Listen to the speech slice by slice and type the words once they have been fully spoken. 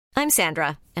I'm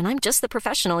Sandra, and I'm just the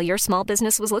professional your small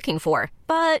business was looking for.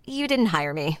 But you didn't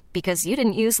hire me because you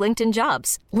didn't use LinkedIn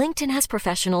Jobs. LinkedIn has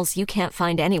professionals you can't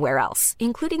find anywhere else,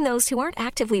 including those who aren't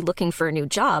actively looking for a new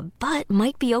job, but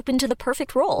might be open to the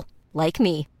perfect role, like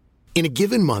me. In a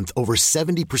given month, over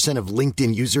 70% of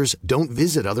LinkedIn users don't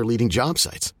visit other leading job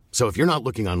sites. So if you're not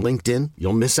looking on LinkedIn,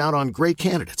 you'll miss out on great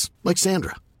candidates like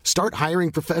Sandra. Start hiring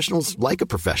professionals like a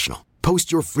professional.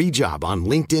 Post your free job on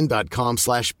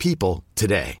linkedin.com/people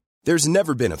today. There's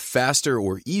never been a faster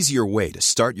or easier way to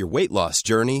start your weight loss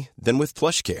journey than with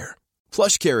PlushCare.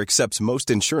 PlushCare accepts most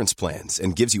insurance plans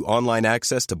and gives you online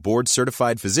access to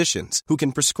board-certified physicians who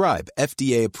can prescribe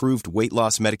FDA-approved weight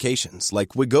loss medications like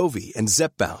Wegovy and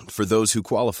Zepbound for those who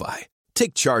qualify.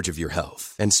 Take charge of your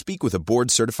health and speak with a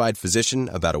board-certified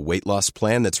physician about a weight loss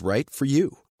plan that's right for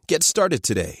you. Get started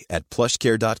today at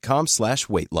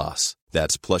plushcare.com/weight loss.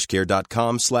 That's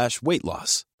plushcare.com/weight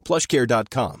loss.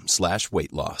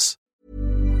 plushcare.com/weight loss.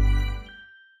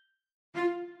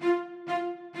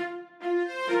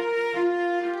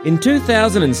 In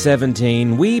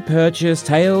 2017, we purchased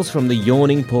Tales from the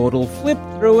Yawning Portal, flipped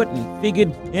through it and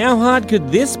figured, how hard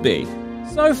could this be?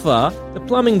 So far, the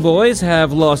Plumbing Boys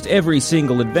have lost every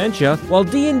single adventure, while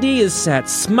D&D is sat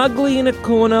smugly in a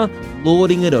corner,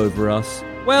 lording it over us.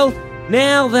 Well,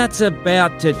 now that's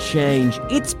about to change.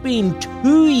 It's been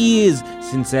 2 years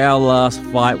since our last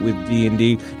fight with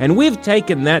D&D, and we've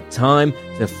taken that time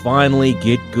to finally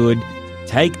get good, to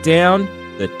take down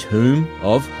the Tomb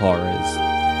of Horrors.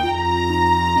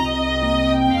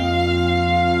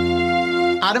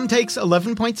 Adam takes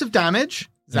 11 points of damage.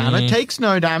 Zana takes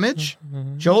no damage.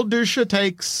 Joel Duscher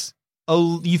takes...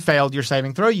 you failed your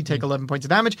saving throw. You take 11 points of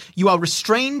damage. You are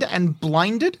restrained and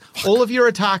blinded. All of your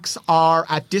attacks are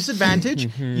at disadvantage.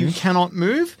 You cannot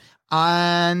move.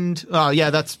 And,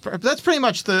 that's pretty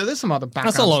much there's some other background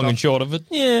That's the long stuff. and short of it.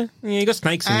 Yeah, you got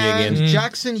snakes in you again. And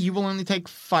Jackson, you will only take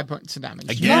 5 points of damage.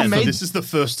 Again, this is the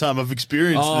first time I've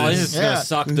experienced This this. is going to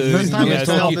suck, dude. First time it's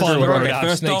all fun when Okay, you have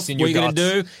first snakes off, in what your you're going to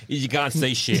guts. do is you can't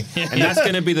see shit. And that's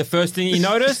going to be the first thing you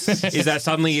notice, is that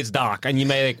suddenly it's dark. And you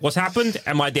may think, what's happened?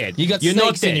 Am I dead? You got You're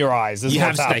not snakes in dead. your eyes. Is You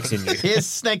have what's snakes in you. Here's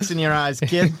snakes in your eyes,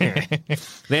 kid.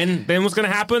 Then what's going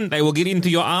to happen? They will get into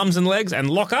your arms and legs and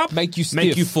lock up. Make you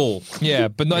Make stiff. you fall. Yeah,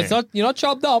 but no, it's not. You're not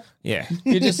chopped up. Yeah.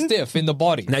 You're just stiff in the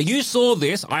body. Now, you saw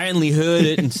this. I only heard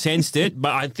it and sensed it,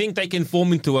 but I think they can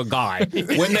form into a guy.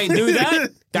 When they do that,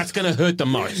 that's going to hurt the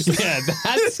most. Yeah,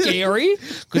 that's scary.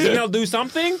 Because then they'll do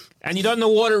something, and you don't know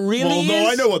what it really is. Well, no,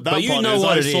 I know what that but you part know is.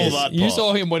 what I it saw is. that You part.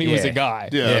 saw him when he was a Yeah. guy.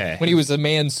 Yeah. When he was a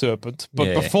man serpent. But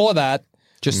Yeah. before that,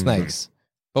 just snakes.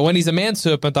 But when he's a man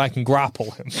serpent, I can grapple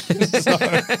him.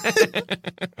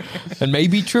 And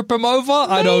maybe trip him over?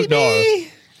 I don't know.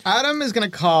 Adam is going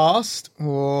to cast...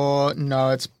 Oh, no,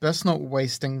 it's best not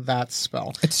wasting that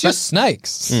spell. It's just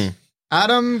snakes.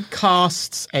 Adam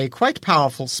casts a quite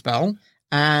powerful spell,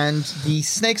 and the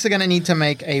snakes are going to need to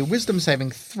make a wisdom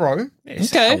saving throw.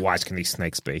 Okay. How wise can these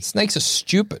snakes be? Snakes are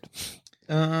stupid.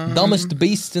 Dumbest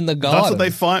beast in the garden. That's what they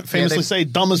famously they- say,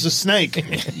 dumb as a snake.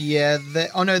 Yeah,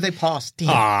 they passed.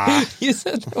 Damn. You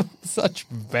said that with such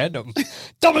venom.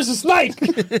 Dumb as a snake!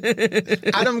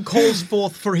 Adam calls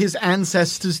forth for his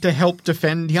ancestors to help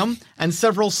defend him, and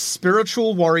several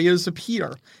spiritual warriors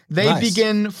appear. They Nice.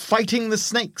 begin fighting the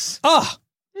snakes. Ah!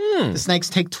 The snakes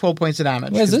take 12 points of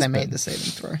damage Where's because this they made been? the saving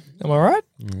throw. Am I right?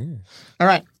 All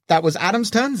right, that was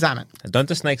Adam's turn. Zamet. Don't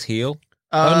the snakes heal?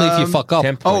 Only if you fuck up.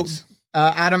 10 Oh, points.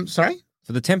 Adam, sorry?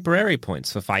 For the temporary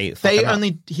points for fight. They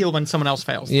only heal when someone else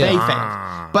fails. Yeah. They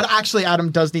failed. But actually,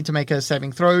 Adam does need to make a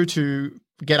saving throw to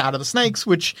get out of the snakes,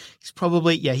 which he's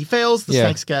probably, he fails. The Yeah.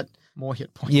 snakes get more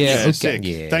hit points. Yeah, okay. Sick.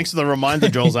 Yeah. Thanks for the reminder,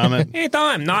 Joel Zamet. Yeah,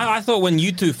 time. No, I thought when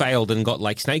you two failed and got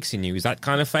like snakes in you, is that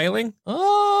kind of failing?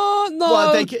 Oh, no.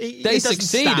 Well, they it doesn't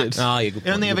succeeded. stack. Oh, yeah, good It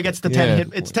only point, ever good gets the point. 10 Yeah. hit.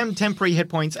 It's 10 temporary hit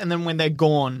points, and then when they're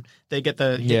gone, they get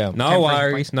the Yeah. No temporary hit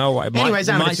worries, points. no worries. Anyways,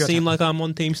 it Adam, might it's your seem turn. like I'm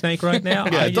on Team Snake right now.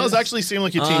 Yeah, it does actually seem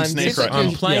like you're Team Snake right I'm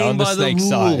now. playing on the by the snake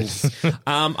side. rules.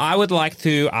 I would like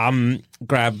to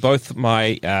grab both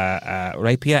my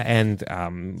rapier and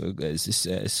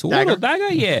sword Dagger? or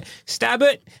dagger. Yeah, stab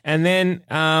it, and then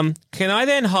can I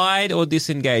then hide or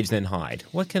disengage? Then hide.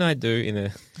 What can I do in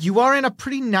a? You are in a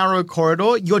pretty narrow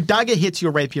corridor. Your dagger hits,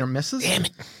 your rapier misses. Damn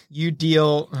it. You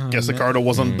deal... Guess the corridor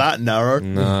wasn't that narrow.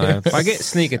 No, I get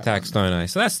sneak attacks, don't I?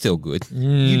 So that's still good.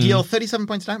 You deal 37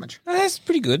 points of damage. That's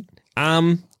pretty good.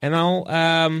 And I'll Do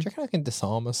you reckon I can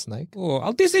disarm a snake?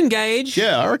 I'll disengage.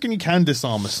 Yeah, I reckon you can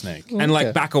disarm a snake. And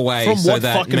like back away From so what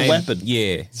that fucking weapon?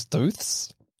 Yeah, It's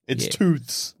tooths? It's Yeah.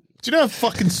 tooths. Do you know how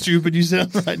fucking stupid you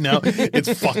sound right now?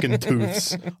 It's fucking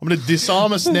tooths. I'm going to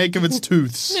disarm a snake of its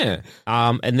tooths. Yeah.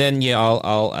 And then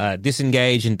I'll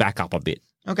disengage and back up a bit.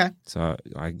 Okay. So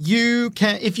You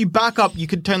can, if you back up, you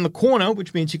could turn the corner,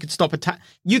 which means you could stop attack.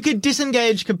 You could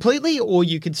disengage completely, or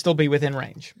you could still be within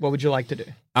range. What would you like to do?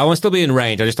 I want to still be in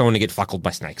range. I just don't want to get fuckled by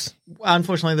snakes.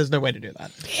 Unfortunately, there's no way to do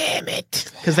that. Damn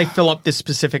it! Because they fill up this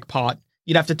specific part.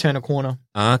 You'd have to turn a corner.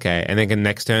 Okay, and then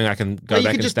next turn I can go you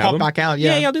back could and just stab pop him? back out.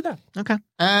 Yeah, I'll do that. Okay.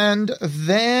 And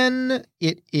then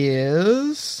it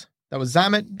is that was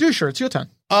Zamet. Duscher, it's your turn.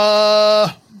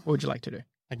 What would you like to do?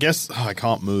 I guess I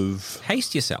can't move.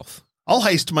 Haste yourself. I'll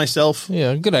haste myself.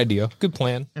 Yeah, good idea. Good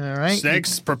plan. All right.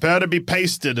 Snakes, prepare to be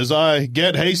pasted as I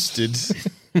get hasted.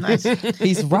 Nice.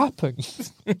 He's rapping.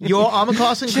 Your armor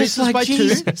class increases like by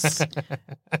Jesus. 2.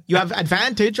 You have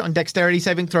advantage on dexterity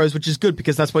saving throws, which is good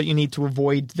because that's what you need to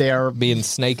avoid their Being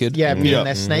snaked. being Yeah.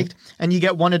 they're snaked. And you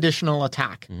get 1 additional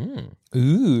attack.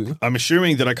 Ooh. I'm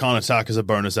assuming that I can't attack as a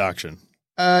bonus action.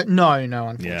 No,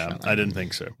 unfortunately. Yeah, I didn't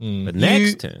think so. But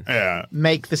next turn. Yeah.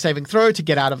 Make the saving throw to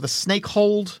get out of the snake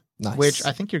hold, Nice. which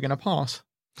I think you're going to pass.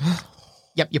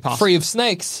 Yep, you pass. Free of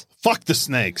snakes. Fuck the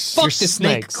snakes. Fuck You're the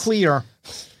snake snakes. clear.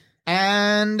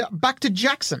 And back to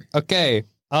Jackson. Okay.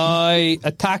 I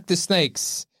attack the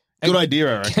snakes. Good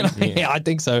idea, I reckon. Can I? Yeah, I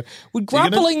think so. Would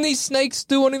grappling these snakes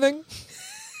do anything?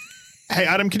 Hey,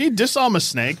 Adam, can you disarm a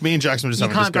snake? Me and Jackson were just You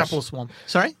having a can't grapple a discussion. swarm.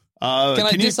 Sorry? Can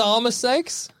I you- disarm a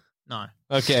snakes? No.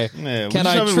 Okay. Yeah, we Can just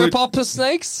I have a- trip up the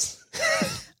snakes?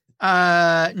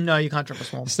 No, you can't triple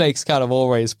swarm. Snakes kind of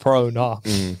always prone up.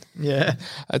 Yeah.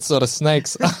 That's sort of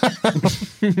snakes.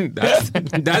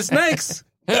 That's snakes.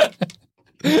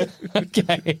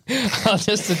 Okay. I'll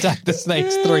just attack the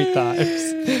snakes 3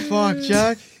 times. Fuck,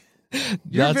 Jack.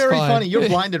 You're That's very fine. funny. You're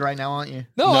blinded right now, aren't you?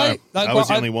 No, I was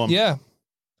the only one. Yeah.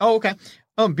 Oh, okay.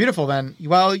 Oh, beautiful then.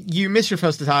 Well, you miss your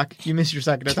first attack. You miss your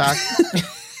second attack.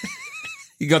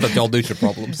 You got the Joel Duscher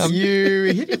problems. You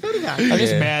hit your third attack. I'm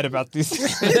just mad about this.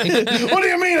 I What do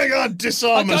you mean I can't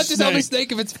disarm a can't disarm a snake?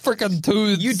 snake if it's freaking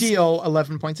tooths. You deal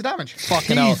 11 points of damage.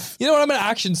 Fucking hell. You know what? I'm going to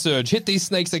action surge. Hit these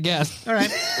snakes again. All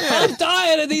right. I'm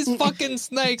tired of these fucking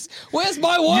snakes. Where's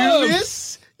my You worm?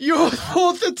 miss your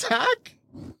fourth attack.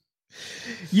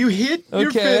 You hit your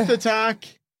Okay. fifth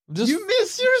attack. You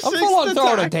miss your I'm sixth full on throwing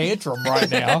a attack. tantrum right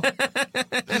now.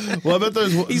 Well, I bet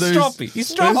those He's those- stroppy. He's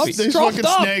those- stroppy. Those Stropped fucking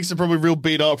up. snakes are probably real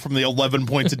beat up from the 11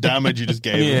 points of damage you just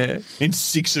gave them in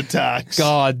 6 attacks.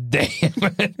 God damn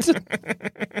it.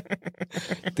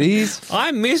 These.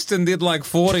 I missed and did like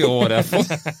 40 or whatever.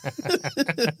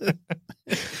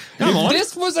 Come on.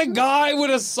 This was a guy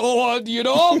with a sword. You'd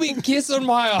all be kissing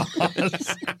my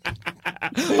ass.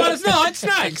 But it's not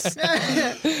snakes.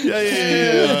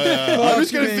 Yeah. I'm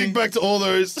just going to me. think back to all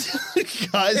those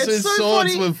guys It's whose so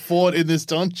swords funny. were fought in this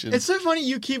dungeon. It's so funny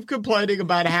you keep complaining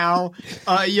about how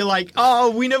you're like, oh,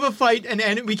 we never fight an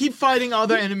enemy. We keep fighting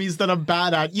other enemies that I'm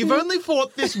bad at. You've only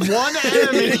fought this one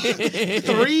enemy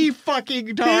 3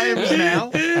 fucking times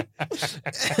now.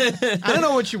 I don't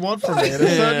know what you want from me at a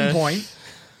certain point.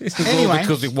 This is Anyway. all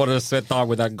because we wanted to spend time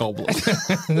with that goblin.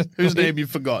 Whose name you've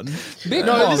forgotten. Big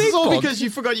No, boss. this is all Big because you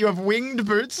forgot you have winged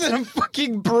boots and a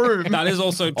fucking broom. That is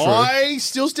also true. I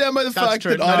still stand by the That's fact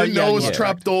true. that I No, didn't yeah, know it was yeah.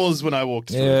 trapdoors when I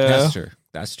walked through. Yeah. That's true.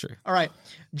 That's true. All right.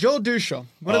 Joel Duscher,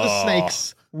 one of the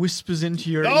snakes whispers into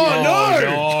your ear. Oh, no!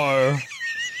 No.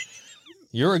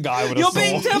 You're a guy with a You're sword.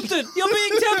 being tempted. You're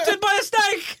being tempted by a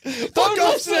snake. Don't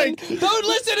off, listen. snake. Don't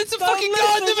listen. It's a fucking listen.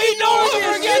 god to me. No,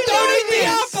 ever again. Don't eat the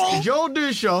apple. Joel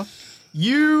Duscher,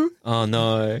 you Oh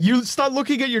no. start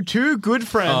looking at your 2 good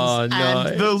friends Oh, no.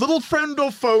 and the little friend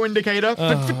or foe indicator.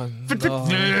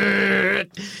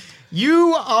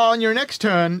 You, on your next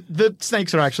turn, the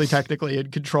snakes are actually technically in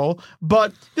control,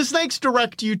 but the snakes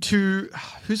direct you to...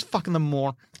 Who's fucking them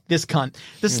more? This cunt.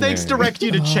 The snakes direct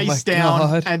you to chase my down,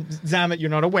 God. and Zamet, you're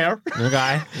not aware.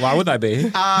 Okay. Why would I be?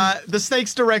 The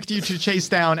snakes direct you to chase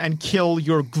down and kill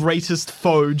your greatest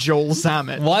foe, Joel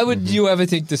Zamet. Why would you ever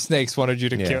think the snakes wanted you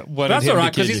to kill? Wanted That's him all to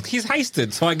right kill because you? he's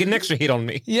hasted, so I get an extra hit on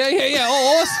me. Yeah.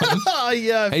 Oh, awesome. Oh,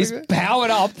 yeah. I He's figured-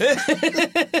 powered up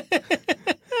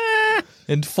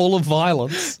and full of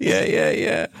violence.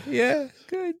 Yeah.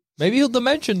 Good. Maybe he'll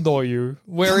dimension door you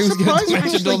where he was going to surprised,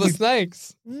 dimension door the actually.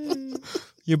 snakes.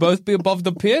 You both be above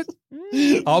the pit.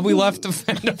 I'll be left to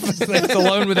fend off the snakes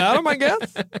alone without him, I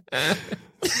guess.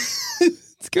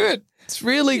 It's good. It's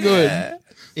really good.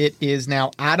 It is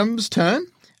now Adam's turn.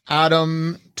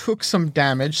 Adam took some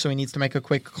damage, so he needs to make a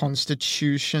quick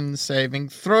Constitution saving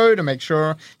throw to make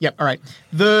sure. Yep, all right.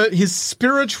 His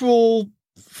spiritual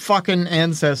fucking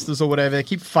ancestors or whatever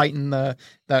keep fighting that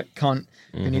cunt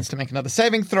who needs to make another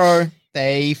saving throw.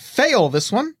 They fail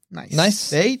this one. Nice.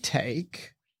 They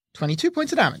take 22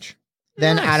 points of damage.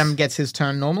 Then Adam gets his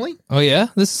turn normally. Oh, yeah?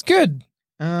 This is good.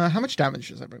 How much damage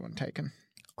has everyone taken?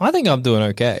 I think I'm doing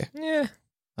okay. Yeah.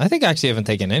 I think I actually haven't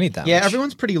taken any damage. Yeah,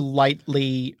 everyone's pretty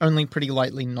lightly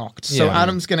knocked. So Yeah.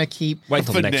 Adam's going to keep... Wait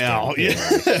till For next now, turn.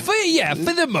 yeah.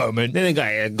 For the moment. Then they got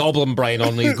a goblin brain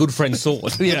on his good friend's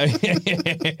sword.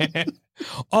 Yeah.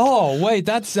 Oh, wait,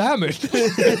 that's Salmon.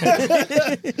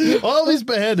 Oh, he's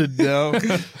beheaded now.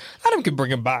 Adam can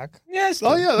bring him back. Yes.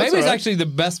 Oh, yeah, that's Maybe it's all right. actually the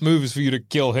best move is for you to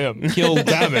kill him. Kill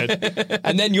Dammit.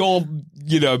 And then your,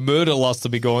 murder lust to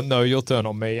be going, no, you'll turn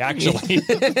on me, actually.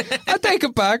 I take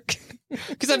it back.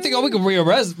 Because I'm thinking, we can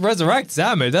resurrect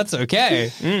Zamu. That's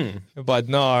okay. But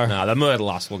no. No, the murder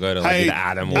lust will go to Hey, either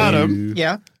Adam or Adam.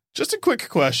 Yeah. Just a quick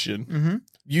question.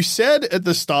 You said at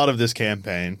the start of this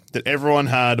camptain that everyone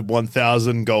had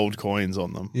 1,000 gold coins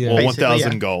on them. Yeah. Or Basically,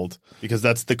 1,000 yeah. gold, because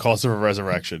that's the cost of a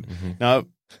resurrection. Now,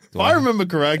 if I remember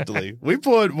correctly, we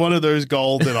put one of those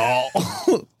gold in all.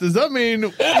 Does that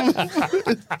mean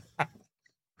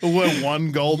we're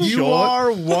one gold You short?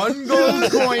 are one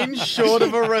gold coin short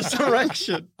of a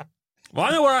resurrection. Well,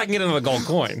 I know where I can get another gold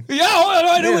coin. Yeah,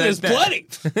 I know there's that- plenty.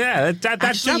 Yeah, that's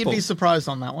Actually, you'd simple. be surprised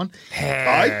on that one.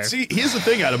 See, here's the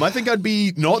thing, Adam. I think I'd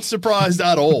be not surprised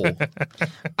at all.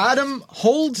 Adam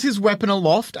holds his weapon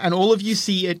aloft, and all of you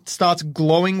see it starts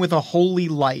glowing with a holy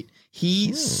light.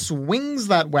 He swings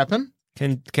that weapon.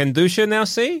 Can Duscher now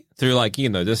see? Through,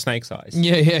 the snake's eyes.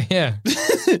 Yeah.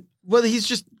 Well, he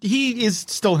is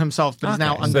still himself, but he's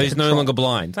now Okay, under so he's no control. longer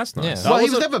blind. That's nice. Yeah. Well, he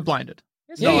was was a- never blinded.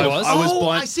 Yeah, he was. I was Oh,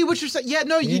 blind. I see what you're saying. Yeah,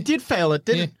 no, you did fail it,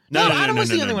 didn't No, no, Adam no, was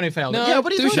no, the no, only no. one who failed it. No, Yeah,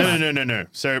 what are you Duscher- talking about? No.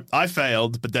 So I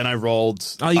failed, but then I rolled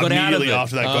Oh, you got out of immediately it.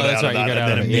 after that. Oh, Got that's out of right, you that, got and out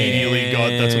then of it. immediately got.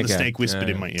 That's when the Okay. snake whispered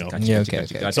in my ear. Gotcha, Yeah, gotcha,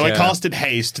 okay. gotcha. So I casted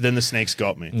haste, then the snakes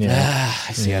got me. Yeah.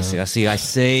 I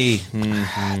see.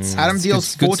 Adam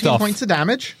deals good 14 stuff. points of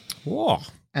damage, Whoa.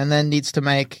 and then needs to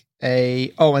make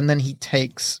a... Oh, and then he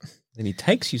takes... Then he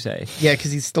takes, you say? Yeah,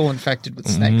 because he's still infected with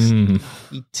snakes.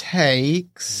 He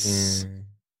takes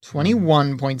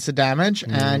 21 points of damage,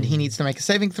 and he needs to make a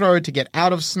saving throw to get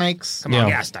out of snakes. Come on,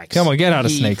 yeah, snakes. Come on, get out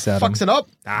of He snakes, Adam. fucks it up.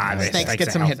 The Snakes get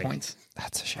are some hit healthy. points.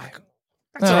 That's a shame.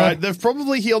 That's all right. They've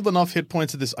probably healed enough hit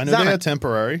points of this. I know they Zamet. are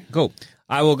temporary. Cool.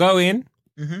 I will go in,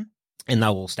 Mhm. and I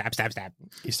will stab.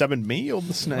 You stabbing me or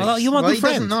the snakes? Well, you're my Well, good he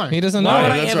friend. doesn't know. He doesn't Why know.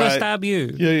 would I that's ever right. stab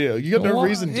you? Yeah. You got no What-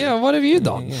 reason to. Yeah, what have you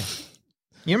done?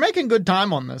 You're making good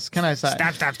time on this, can I say?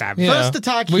 Stab. Yeah. First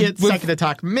attack hit, second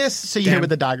attack miss, so you hit with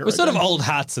the dagger. We're sort of again. old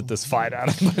hats at this fight,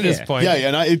 Adam, at this Yeah. point.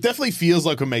 Yeah. No, it definitely feels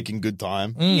like we're making good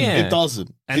time. Yeah. It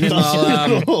doesn't. And it then doesn't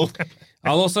I'll, at all.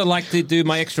 I'll also like to do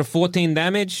my extra 14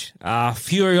 damage.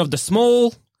 Fury of the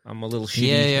Small. I'm a little shitty.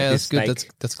 Yeah, at that's this good.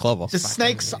 snake. That's clever. The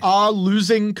snakes are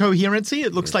losing coherency.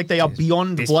 It looks like they are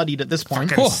beyond bloodied at this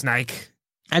point. Fucking snake.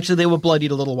 Actually, they were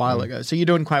bloodied a little while ago, so you're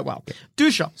doing quite well.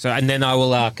 Duscher, So, and then I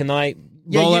will, can I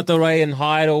Yeah, roll you- out the way and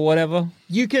hide or whatever?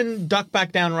 you can duck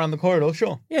back down around the corridor,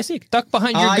 sure. Yeah, sick. Duck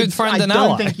behind your good friend I and don't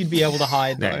ally. think you'd be able to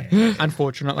hide, though, No.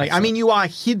 unfortunately. I mean, you are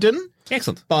hidden,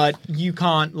 Excellent. but you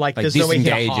can't, Like there's no way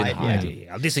here to disengage hide. and hide. Yeah.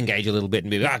 Yeah. I'll disengage a little bit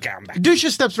and be like, okay, I'm back. Duscher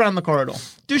steps around the corridor.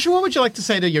 Duscher, what would you like to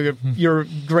say to your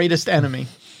greatest enemy,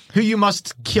 who you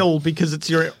must kill because it's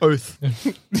your oath?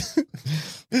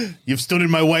 You've stood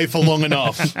in my way for long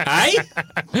enough. Hey?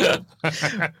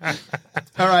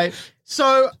 All right.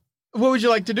 So, what would you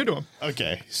like to do to him?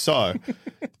 Okay, so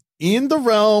in the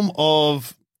realm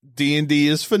of D&D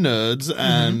is for nerds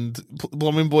and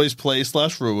Plumbing Boys Play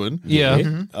 /Ruin,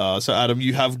 Yeah. so Adam,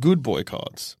 you have good boy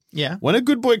cards. Yeah. When a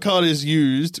good boy card is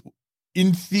used,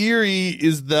 in theory,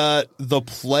 is that the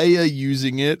player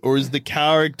using it or is the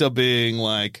character being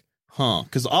like,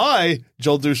 because I,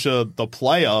 Joel Duscher, the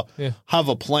player, have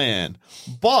a plan.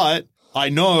 But I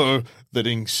know that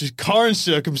in current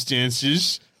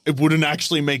circumstances, it wouldn't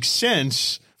actually make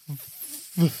sense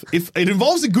if it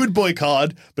involves a good boy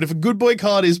card, but if a good boy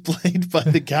card is played by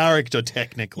the character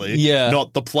technically,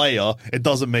 not the player, it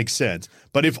doesn't make sense.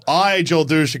 But if I, Joel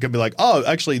Duscher, can be like, oh,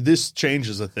 actually, this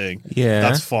changes a thing,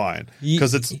 that's fine.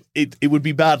 Because it would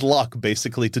be bad luck,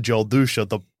 basically, to Joel Duscher,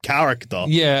 the character,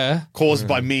 caused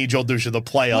by me, Joel Duscher, the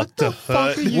player, What the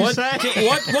fuck are you saying?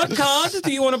 What card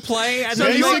do you want to play? And So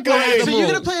then you're Basically-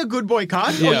 going to play a good boy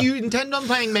card, or you intend on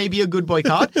playing maybe a good boy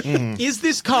card. Is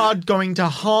this card going to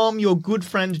harm your good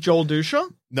friend Joel Duscher?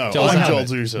 No, Joel I'm Zammit. Joel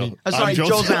Duscher. Sorry, I'm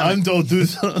Joel Zammit. I'm Joel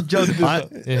Duscher. Joel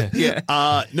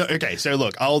Duscher. No, okay, so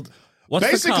look, I'll... What's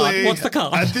the basically, card? What's the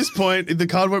card? At this point, the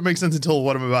card won't make sense until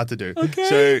what I'm about to do.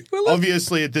 Okay, So,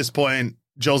 obviously, at this point,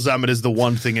 Joel Zammit is the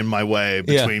one thing in my way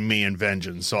between me and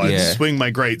vengeance. So I swing my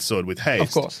greatsword with haste.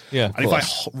 Of course. Yeah. And if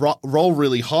I roll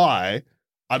really high,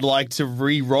 I'd like to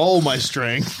re-roll my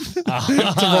strength to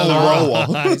roll a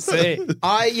roll. I see.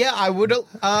 I would.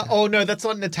 Oh no, that's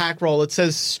not an attack roll. It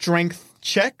says strength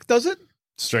check. Does it?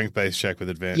 Strength-based check with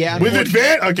advantage. Yeah, with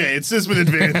advantage. Okay, it says with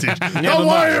advantage. Don't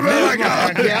worry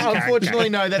about it. Yeah, unfortunately,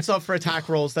 no. That's not for attack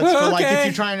rolls. That's for like if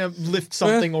you're trying to lift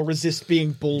something or resist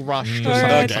being bull rushed. Or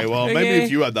something. Okay, well, maybe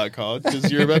if you had that card,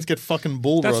 because you're about to get fucking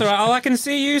bull That's rushed. all right. Oh, I can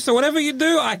see you, so whatever you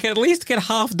do, I can at least get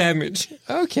half damage.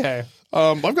 Okay.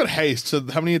 I've got haste. So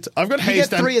how many? I've got You haste.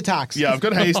 get 3 attacks. Yeah, I've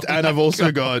got haste, and I've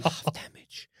also got.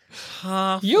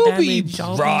 You'll be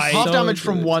right. Half damage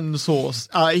from one source.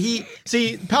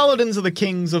 Paladins are the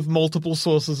kings of multiple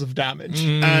sources of damage.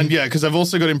 And yeah, because I've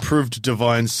also got improved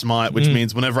divine smite, which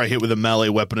means whenever I hit with a melee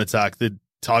weapon attack, the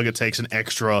target takes an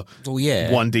extra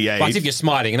 1d8. But if you're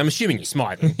smiting, and I'm assuming you're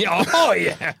smiting. Oh,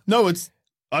 yeah. No, it's.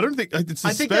 I don't think it's a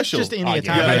I think special. that's just any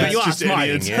attack. Yeah, But it's you are just any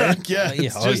smiting, attack. Yeah,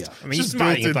 it's Yeah, just, I mean, just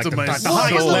smiting built is like into the my highest What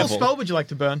soul. level level. spell would you like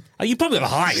to burn? Are you probably the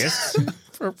highest?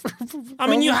 I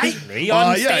mean, you hate me. Yeah,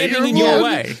 I'm standing you're in your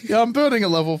right. way. Yeah, I'm burning a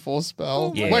level 4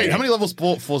 spell. Yeah. Wait, how many level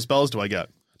 4 spells do I get?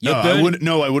 You're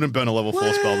No, I wouldn't burn a level 4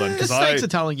 spell then The because snakes are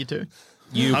telling you to.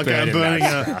 You Okay, burn I'm him, burning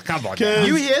mate. a- Come on. Cause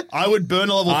You hit. I would burn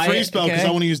a level 3 spell because okay.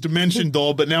 I want to use Dimension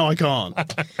Door, but now I can't.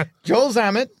 Joel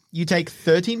Zammit, you take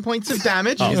 13 points of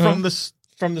damage from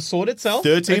the sword itself.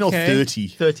 13 or Okay. 30?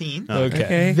 13.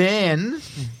 Okay. Then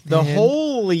the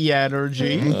holy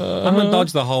energy, I'm gonna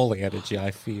dodge the holy energy,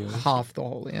 I feel. half the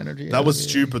holy energy. That was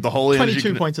stupid. The whole 22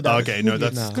 energy. points of damage. Okay, no,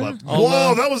 that's No. clever. Oh,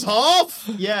 Whoa, no. that was half?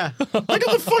 Yeah. Look at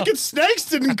the fucking snakes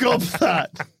didn't cop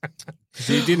that.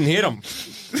 So you didn't hit him.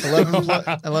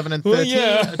 11 and 13,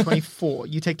 yeah. 24.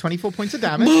 You take 24 points of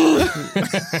damage.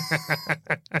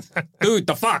 Dude,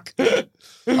 the fuck?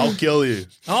 I'll kill you.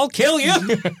 I'll kill you.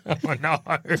 Oh, no.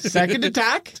 Second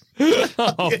attack.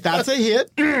 That's a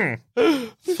hit.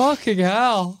 Fucking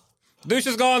hell.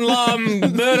 Duscher's gone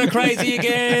murder crazy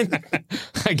again.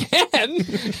 Again?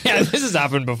 Yeah, this has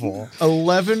happened before.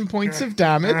 11 points of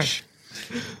damage.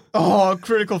 Oh,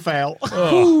 critical fail.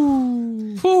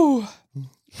 Whew.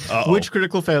 Uh-oh. Which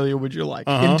critical failure would you like?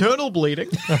 Internal bleeding,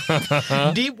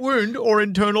 deep wound, or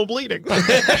internal bleeding?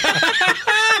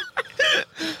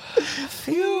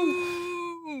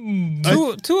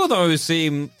 Two of those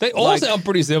seem They all sound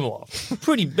pretty similar.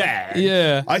 pretty bad.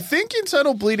 Yeah. I think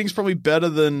internal bleeding's probably better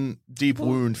than deep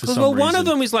wound for Because some reason. one of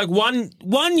them is like one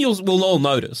we'll all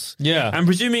notice. Yeah. And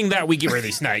presuming that we get rid of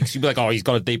these snakes, you'd be like, oh, he's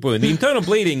got a deep wound. The internal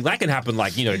bleeding, that can happen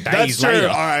like, days That's true. later.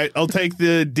 All right, I'll take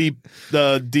the deep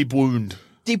wound.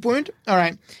 Deep wound. All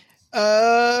right.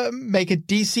 Make a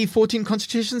DC 14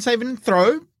 Constitution saving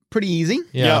throw. Pretty easy.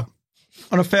 Yeah.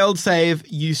 On a failed save,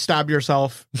 you stab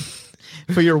yourself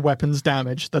for your weapons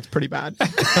damage. That's pretty bad.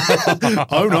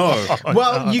 Oh no.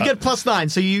 Well, you get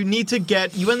 +9, so you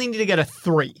only need to get a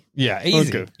 3. Yeah,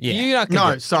 easy. Okay. Yeah. You're not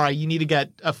gonna No, sorry, you need to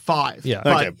get a 5. Yeah.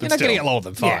 But Okay, You're but not going to still. get lower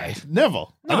than 5. Never. I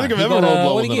don't think I've you ever got, rolled what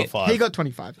lower do you than a get? 5. he got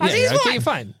 25. Yeah, okay, you're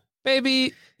fine.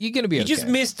 Baby, you're going to be You okay. just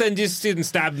missed and just didn't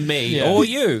stab me Yeah. or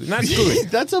you. And that's good.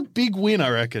 That's a big win, I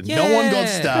reckon. No one got Yeah.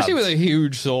 stabbed. Especially with a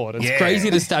huge sword. It's Yeah. crazy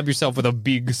to stab yourself with a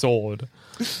big sword.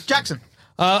 Jackson,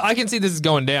 I can see this is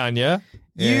going down, yeah?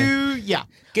 yeah.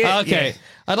 Okay.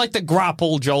 I'd like to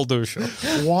grapple Joel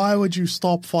Duscher. Why would you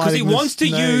stop Because fighting he wants to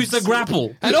snakes? use the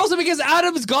grapple. And also because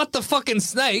Adam's got the fucking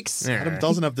snakes. Adam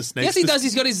doesn't have the snakes. Yes, he does.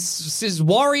 He's got his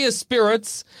warrior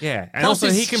spirits. Yeah. And Plus also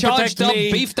his he can charged protect up,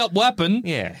 me. beefed up weapon.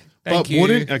 Yeah. But Thank you.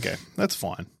 wouldn't... Okay, that's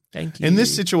fine. Thank you. In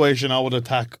this situation, I would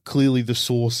attack clearly the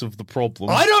source of the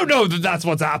problem. I don't know that that's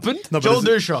what's happened. No, but Joel is it-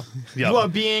 Duscher, Yeah. you are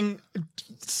being...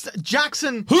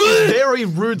 Jackson is very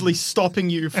rudely stopping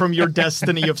you from your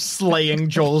destiny of slaying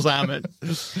Joel Zammit.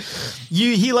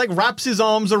 He wraps his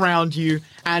arms around you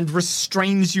and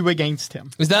restrains you against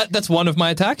him. Is that's one of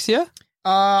my attacks, yeah?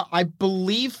 I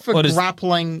believe for What is-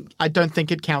 grappling, I don't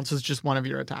think it counts as just one of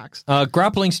your attacks.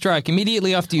 Grappling strike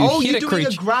immediately after you hit you're a doing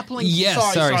creature. a grappling.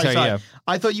 Yes, sorry, yeah.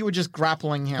 I thought you were just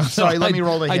grappling him. Sorry, let me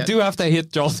roll the hit. I do have to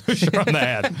hit Joel Duscher on the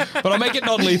head, but I'll make it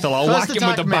non-lethal. I'll First whack him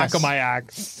with the attack back miss. of my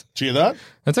axe. Did you hear that?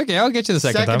 That's okay. I'll get you the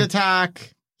second time.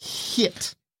 attack,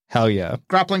 hit. Hell yeah.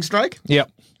 Grappling strike.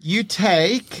 Yep. You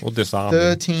take We'll disarm him.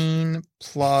 13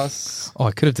 plus Oh,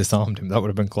 I could have disarmed him. That would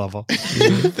have been clever.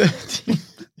 13.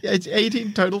 Yeah, it's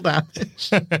 18 total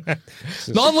damage.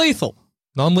 Non-lethal.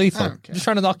 Non-lethal. Okay. Just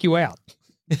trying to knock you out.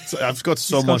 So I've got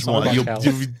so He's got much so more. much You health.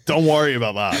 don't worry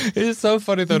about that. It is so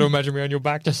funny though to imagine me on your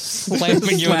back just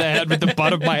slamming you in the head with the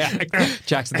butt of my axe.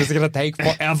 Jackson, this is going to take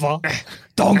forever.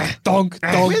 Donk, donk,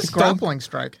 donk, Where's donk. grappling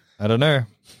strike? I don't know.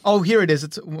 Oh, here it is.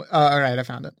 It's all right. I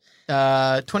found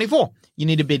it. 24. You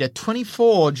need to beat a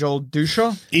 24, Joel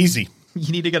Duscher. Easy.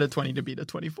 You need to get a 20 to beat a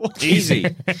 24.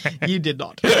 Easy. You did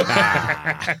not.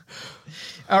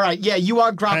 All right. Yeah, you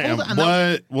are grappled.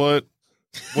 What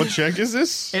check is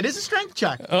this? It is a strength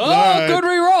check. Oh, good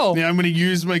reroll. Yeah, I'm going to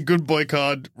use my good boy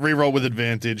card, reroll with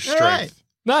advantage, All strength. right.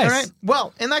 Nice. All right.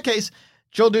 Well, in that case,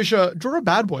 Joel Duscher, draw a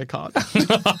bad boy card.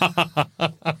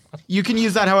 You can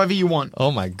use that however you want.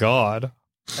 Oh my god.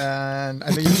 And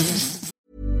I think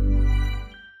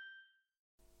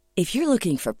If you're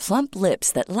looking for plump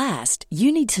lips that last,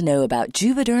 you need to know about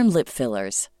Juvederm lip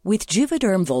fillers. With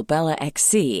Juvederm Volbella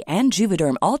XC and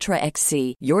Juvederm Ultra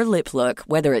XC, your lip look,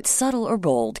 whether it's subtle or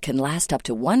bold, can last up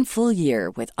to 1 full year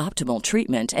with optimal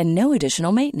treatment and no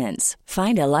additional maintenance.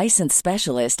 Find a licensed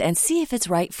specialist and see if it's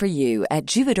right for you at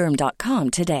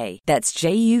Juvederm.com today. That's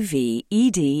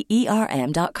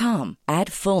JUVEDERM.com.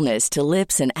 Add fullness to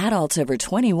lips in adults over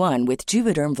 21 with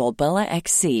Juvederm Volbella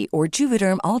XC or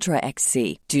Juvederm Ultra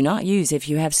XC. Do not use if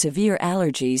you have severe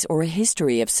allergies or a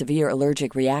history of severe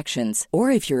allergic reactions, or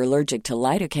if you're allergic to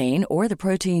lidocaine or the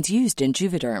proteins used in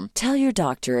Juvederm. Tell your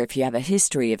doctor if you have a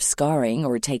history of scarring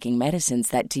or taking medicines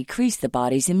that decrease the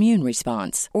body's immune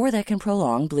response or that can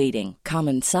prolong bleeding.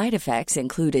 Common side effects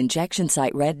include injection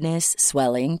site redness,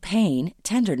 swelling, pain,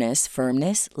 tenderness,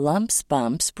 firmness, lumps,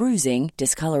 bumps, bruising,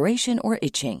 discoloration, or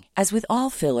itching. As with all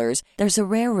fillers, there's a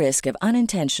rare risk of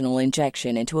unintentional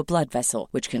injection into a blood vessel,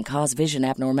 which can cause vision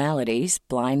abnormalities,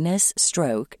 blindness,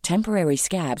 stroke, temporary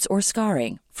scabs, or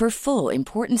scarring. For full,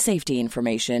 important safety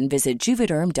information, visit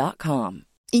Juvederm.com.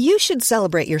 You should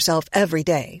celebrate yourself every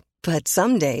day, but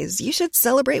some days you should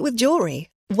celebrate with jewelry.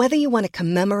 Whether you want to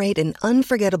commemorate an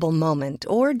unforgettable moment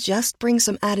or just bring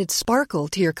some added sparkle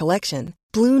to your collection,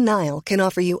 Blue Nile can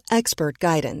offer you expert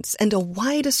guidance and a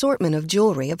wide assortment of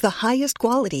jewelry of the highest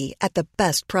quality at the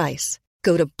best price.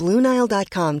 Go to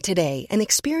BlueNile.com today and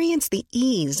experience the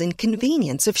ease and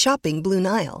convenience of shopping Blue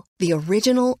Nile, the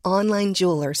original online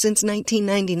jeweler since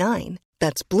 1999.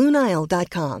 That's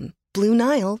BlueNile.com.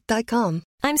 BlueNile.com.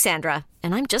 I'm Sandra,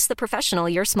 and I'm just the professional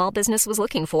your small business was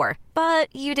looking for. But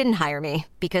you didn't hire me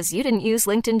because you didn't use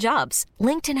LinkedIn Jobs.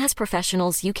 LinkedIn has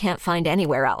professionals you can't find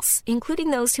anywhere else, including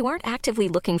those who aren't actively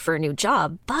looking for a new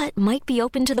job, but might be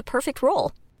open to the perfect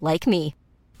role, like me.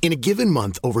 In a given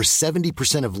month, over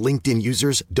 70% of LinkedIn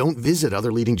users don't visit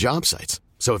other leading job sites.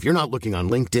 So if you're not looking on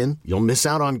LinkedIn, you'll miss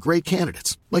out on great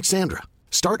candidates like Sandra.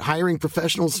 Start hiring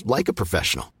professionals like a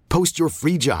professional. Post your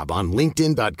free job on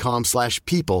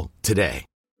linkedin.com/people today.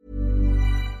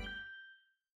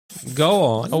 Go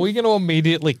on. Are we going to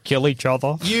immediately kill each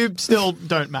other? you still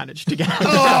don't manage to get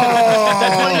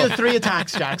That's one of your 3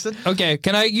 attacks, Jackson. Okay,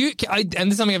 and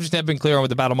this is something I've just never been clear on with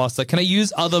the Battle Master. Can I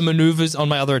use other maneuvers on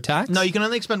my other attacks? No, you can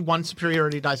only expend 1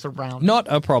 superiority dice a round. Not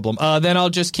a problem. Then I'll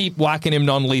just keep whacking him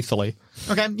non-lethally.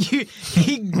 Okay,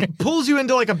 he pulls you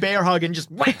into like a bear hug and just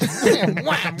wham, wham,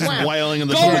 wham, wham. Wailing in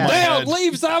the Go top of my down! head.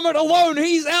 Leave Zamet alone!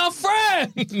 He's our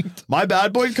friend! My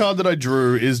bad boy card that I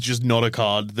drew is just not a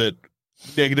card that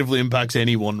negatively impacts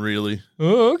anyone, really.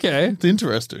 Oh, okay. It's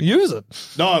interesting. Use it.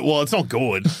 No, well, it's not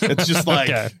good. It's just like,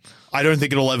 Okay. I don't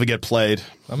think it'll ever get played.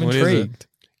 I'm What is intrigued.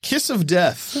 Kiss of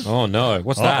Death. Oh no,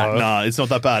 what's that? Nah, it's not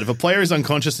that bad. If a player is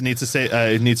unconscious and needs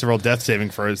to roll death saving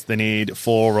throws, they need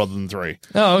 4 rather than 3.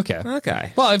 Oh, okay.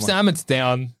 Okay. Well, if Zamet's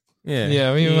down... Yeah.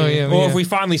 Yeah. Or if we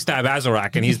finally stab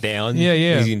Azarak and he's down.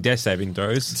 Yeah. He's in death saving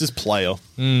throws. It's just player.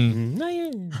 No,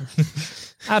 yeah.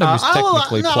 Adam is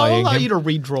technically I'll playing allow him. you to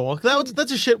redraw.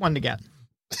 That's a shit one to get.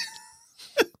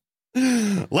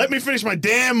 Let me finish my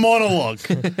damn monologue.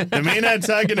 The main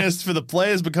antagonist for the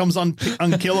players becomes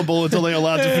unkillable until they're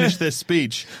allowed to finish their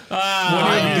speech. When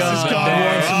you use this card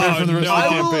once and move for the rest of the I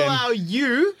will campaign. allow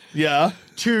you Yeah.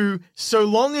 to, so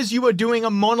long as you are doing a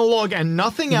monologue and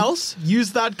nothing else,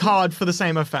 use that card for the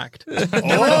same effect. Get rid of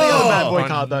the other bad boy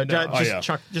card, though.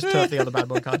 Just turf the other bad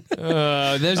boy card.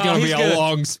 There's going to be a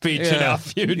long speech in our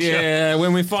future. Yeah,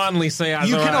 when we finally see Azarak.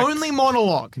 You can only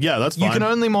monologue. Yeah, that's fine. You can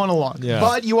only monologue, Yeah.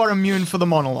 but you are immune for the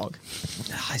monologue.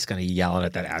 He's going to yell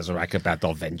at that Azarak about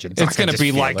the vengeance. It's going to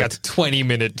be like a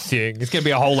 20-minute thing. It's going to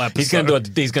be a whole episode. He's going to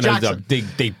do a Jackson.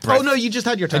 deep breath. Oh no, you just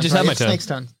had your turn. just had my It's turn. Snake's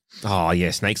turn. Oh yeah,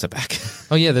 snakes are back.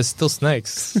 Oh, yeah, there's still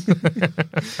snakes.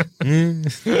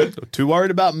 Too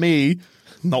worried about me,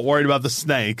 not worried about the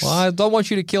snakes. Well, I don't want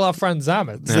you to kill our friend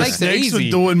Zamet. The Snakes are snakes easy.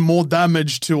 are doing more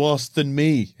damage to us than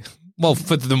me. Well,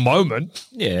 for the moment.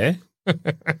 Yeah.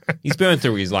 He's burned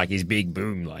through his big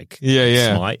boom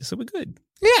Yeah. smite, so we're good.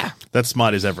 Yeah. That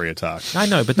smite is every attack. I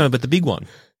know, but the big one.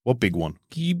 What big one?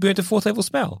 You burnt a 4th level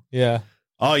spell. Yeah.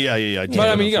 Oh, yeah. I did. But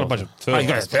I mean, you got a bunch of...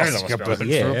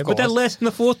 Yeah, but they're less than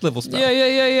the 4th level spell. Yeah.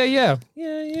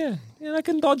 Yeah. I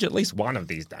can dodge at least one of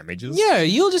these damages. Yeah,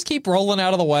 you'll just keep rolling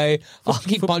out of the way. I'll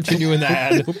keep punching you in the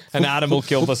head, and Adam will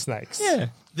kill the snakes. Yeah.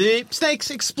 The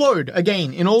snakes explode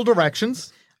again in all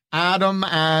directions. Adam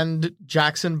and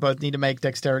Jackson both need to make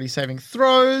dexterity saving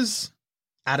throws.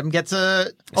 Adam gets a...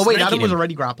 Oh, wait, snake Adam in was him.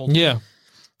 already grappled. Yeah.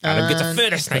 Adam gets a And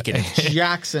further snake in it.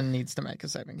 Jackson needs to make a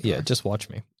saving throw. Yeah, just watch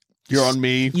me. You're on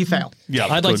me. You fail. Yeah,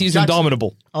 I'd like good. to use Jackson.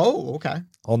 Indomitable Oh, okay.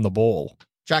 on the ball.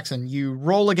 Jackson, you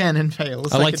roll again and fail.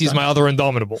 I'd like to use my other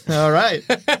Indomitable. All right.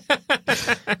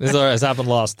 This has happened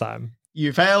last time.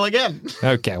 You fail again.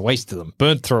 Okay, wasted them.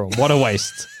 Burnt through them. What a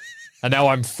waste. And now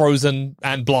I'm frozen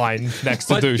and blind next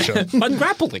to Duscher. But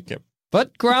grappling him.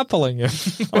 But grappling him.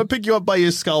 I'm gonna pick you up by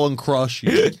your skull and crush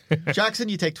you. Jackson,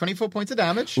 you take 24 points of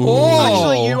damage. Oh.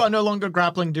 Actually, you are no longer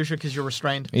grappling Duscher because you're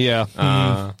restrained. Yeah.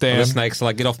 Damn. The snake's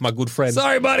like, get off my good friend.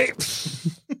 Sorry, buddy.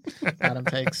 Adam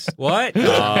takes What?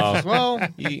 as well.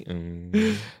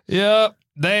 Yeah.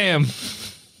 Damn.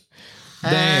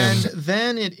 And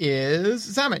then it is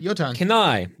Zamet, your turn. Can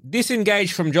I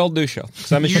disengage from Joel Duscher?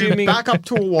 Because I'm assuming... You back up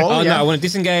to a wall. Oh, yeah. no, I want to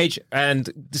disengage and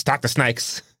attack the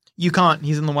snakes. You can't.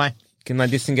 He's in the way. Can I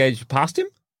disengage past him?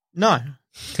 No.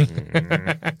 Yeah, How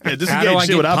do disengage, I see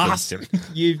get what happens. past him?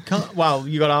 You can't. Well,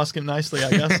 you got to ask him nicely, I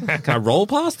guess. Can I roll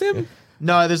past him?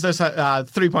 No, there's no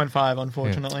 3.5,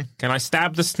 unfortunately. Can I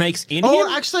stab the snakes in Oh,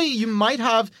 him? actually, you might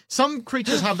have. Some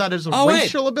creatures have that as a Oh, wait.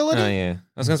 racial ability. Oh, yeah.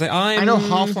 I was going to say, I know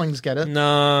halflings get it.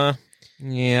 Nah.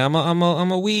 Yeah, I'm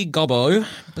a wee gobbo,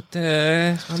 but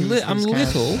I'm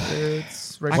little.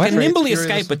 It's I can very nimbly curious.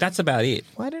 escape, but that's about it.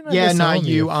 Why didn't I Yeah, no, disarm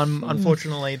you.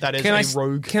 Unfortunately, that is Can a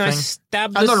rogue Can I thing.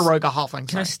 stab? I'm not a the- rogue, a halfling.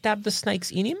 Can I sorry. stab the snakes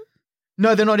in him?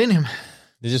 No, they're not in him.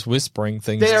 They're just whispering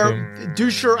things They're to him.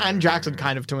 Duscher and Jackson,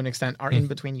 kind of to an extent, are in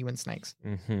between you and snakes.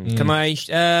 Can I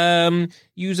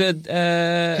use a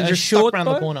Because you're short stuck around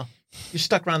bow? the corner. You're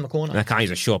stuck around the corner. I can't use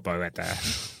a short bow at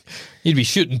that. You'd be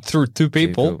shooting through two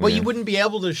people. Well, you wouldn't be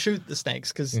able to shoot the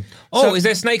snakes because Oh, is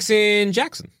there snakes in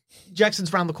Jackson?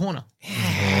 Jackson's round the corner.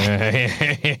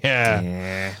 Yeah.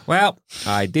 Yeah. Well,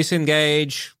 I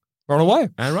disengage Run away.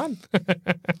 and run.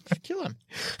 Kill him.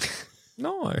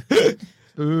 No.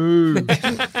 Ooh.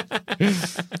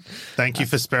 Thank you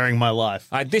for sparing my life.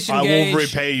 I I disengage. will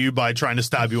repay you by trying to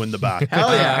stab you in the back.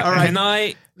 Hell yeah. All right. Can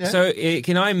I? Yeah. So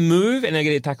can I move and I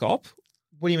get attack up?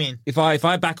 What do you mean? If I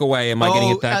back away, am I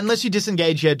getting attacked? Unless you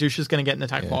disengage, yeah, Duscher's going to get an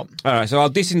attack pop. All right, so I'll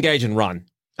disengage and run.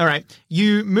 All right.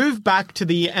 You move back to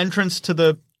the entrance to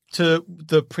the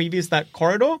previous that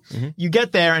corridor. You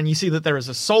get there and you see that there is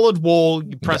a solid wall.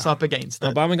 You press up against Oh,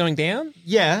 it. but am I going down?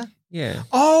 Yeah. Yeah.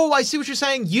 Oh, I see what you're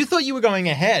saying. You thought you were going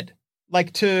ahead,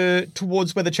 like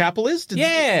towards where the chapel is.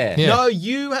 Yeah. Yeah. No,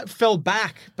 you fell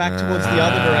back towards the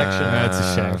other direction. That's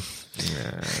a shame.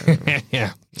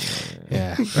 Yeah.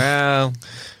 Yeah. Well,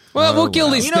 Well, we'll kill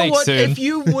these You know snakes what? soon. If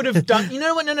you would have done, you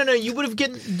know what? No. You would have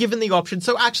given the option.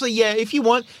 So actually, yeah, if you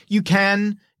want, you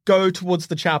can go towards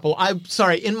the chapel. I'm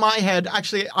sorry. In my head,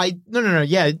 actually, no.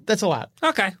 Yeah, that's allowed.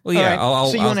 Okay. Well, All yeah. right. I'll,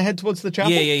 so you want to head towards the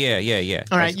chapel? Yeah.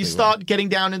 All right. You start getting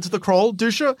down into the crawl.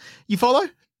 Duscher, you follow?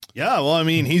 Yeah, well, I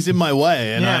mean, he's in my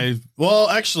way, and Yeah.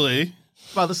 actually,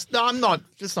 Well, I'm not.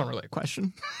 It's not really a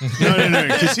question. no,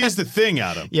 because here's the thing,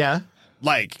 Adam. Yeah.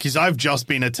 Like, because I've just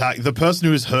been attacked. The person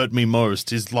who has hurt me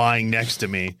most is lying next to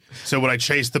me. So would I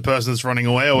chase the person that's running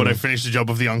away, or would I finish the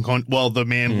job of the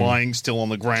man lying still on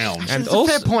the ground? And It's a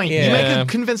fair point. You make Yeah. a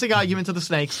convincing argument to the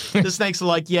snakes. The snakes are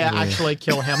like, yeah, actually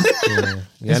kill him.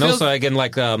 Yeah, and also, again,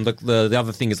 like the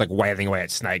other thing is like wailing away at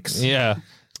snakes. Yeah.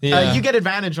 Yeah. You get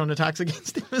advantage on attacks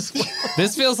against him as well.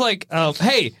 This feels like,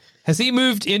 hey, has he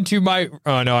moved into my?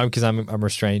 Oh no, because I'm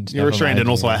restrained. You're Never restrained, mind. and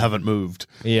also I haven't moved.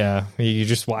 Yeah, you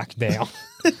just whack down.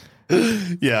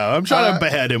 Yeah, I'm trying to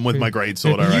behead him with my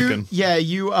greatsword, I reckon.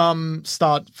 You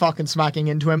start fucking smacking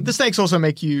into him. The snakes also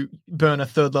make you burn a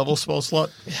 3rd level spell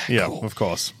slot. Yeah, of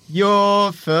course.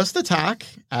 Your first attack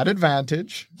at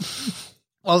advantage.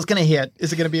 Well, it's going to hit.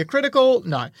 Is it going to be a critical?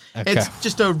 No. Okay. It's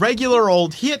just a regular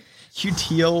old hit. You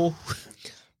deal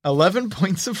 11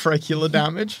 points of regular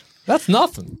damage. That's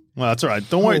nothing. Well, that's all right.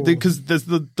 Don't worry, because there's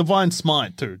the divine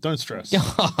smite too. Don't stress.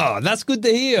 Oh, that's good to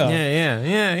hear.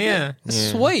 Yeah.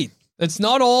 Sweet. It's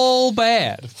not all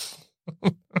bad.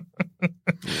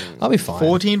 I'll be fine.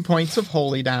 14 points of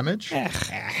holy damage.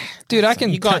 Dude, I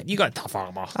can. You got tough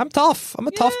armor. I'm tough. I'm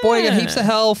a tough boy. I got heaps of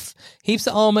health, heaps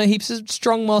of armor, heaps of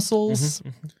strong muscles.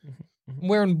 I'm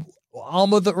wearing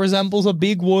armor that resembles a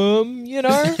big worm, you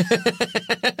know?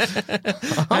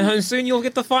 And soon you'll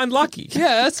get to find Lucky.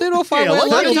 Yeah, that's it. I'll find Yeah, where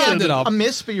like Lucky that. ended up. A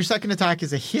miss, but your second attack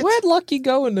is a hit. Where'd Lucky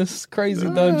go in this crazy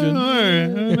dungeon?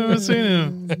 I've never seen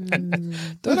him.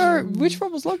 Don't know. Which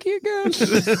one was Lucky again? Was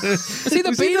he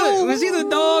the beetle? Was he the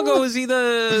dog or was he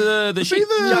the sheep?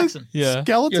 Jackson. Yeah. Your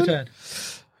Skeleton? turn.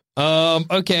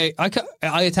 Okay.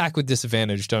 I attack with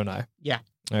disadvantage, don't I? Yeah.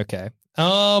 Okay.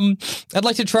 I'd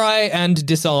like to try and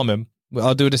disarm him.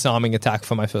 I'll do a disarming attack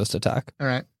for my first attack. All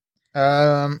right.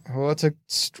 What's a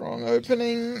strong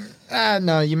opening?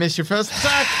 No, you missed your first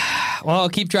attack. Well, I'll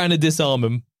keep trying to disarm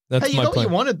him. That's Hey, you my got what plan.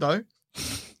 you wanted though.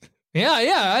 Yeah, You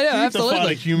need to fight a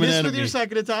absolutely. human Miss with enemy. your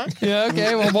second attack. Yeah,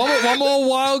 okay. Well, one more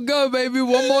wild go, baby.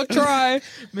 One more try.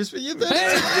 Miss with your third.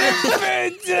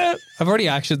 I've already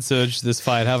action surged this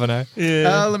fight, haven't I?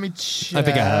 Let me check. I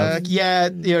think I have. Yeah,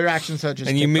 your action surge is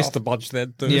And you kicked missed off. the bunch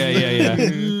then. Too. Yeah.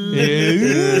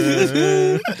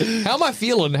 How am I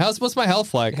feeling? What's my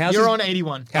health like? You're on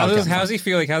 81. How's he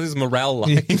feeling? How's his morale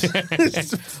like?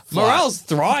 Morale's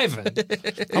thriving.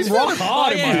 I'm rock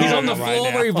hard in my He's on armor the right floor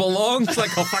now. where he belongs,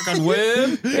 like a fucking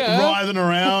worm. Yeah. Writhing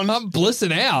around. I'm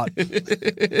blissing out.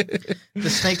 The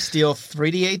snakes deal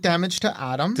 3d8 damage to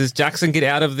Adam. Does Jackson get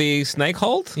out of the snake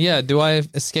hold? Yeah, do I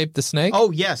escape the snake?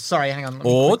 Oh, yes. Sorry, hang on. Let me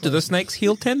Or quickly- do the snakes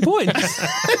heal 10 points?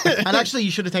 And actually,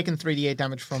 you should have taken 3d8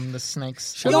 damage from the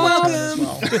snakes. You're turn welcome. as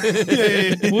well.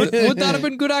 Would that have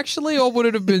been good, actually, or would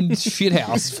it have been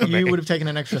shithouse for me? You would have taken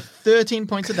an extra 13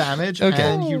 points of damage, Okay.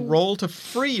 and you roll to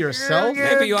free yourself.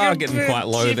 Maybe you are getting quite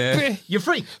low there. You're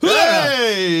free.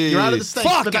 Hey! You're out of the snakes,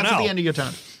 Fucking but that's at hell. the end of your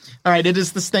turn. All right, it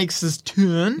is the snakes'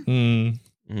 turn. Mm.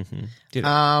 Did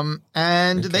it.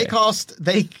 And they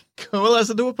coalesce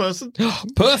into a person.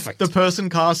 Perfect. The person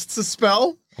casts a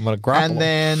spell. I'm going to grapple And him.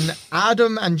 then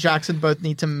Adam and Jackson both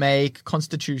need to make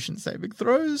Constitution saving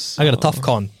throws. I got a tough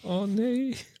con. Oh,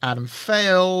 no. Adam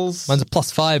fails. Mine's a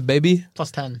 +5, baby. Plus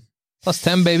 10.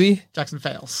 +10, baby. Jackson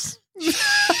fails.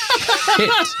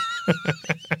 Shit.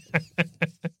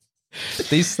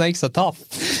 These snakes are tough.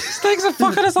 Snakes are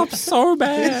fucking us up so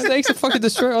bad. Snakes are fucking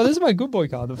destroying. Oh, this is my good boy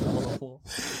card that fell on the floor.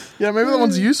 Yeah, maybe that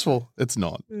one's useful. It's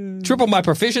not. Triple my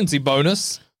proficiency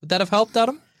bonus. Would that have helped,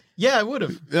 Adam? Yeah, I would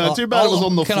have. Too bad it was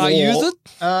on the Can floor. I use it?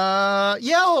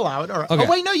 Yeah, I'll allow it. All right. Okay. Oh,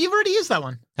 wait, no, you've already used that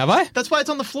one. Have I? That's why it's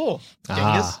on the floor. Ah.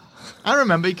 Dingus. I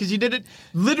remember because you did it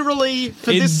literally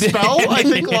for It this did. spell, I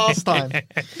think, last time.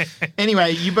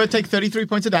 Anyway, you both take 33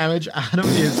 points of damage. Adam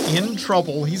is in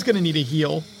trouble. He's going to need a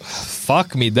heal.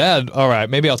 Fuck me, Dad. All right,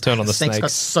 maybe I'll turn on the Snakes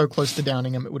got snakes. so close to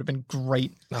downing him, it would have been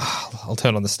great. I'll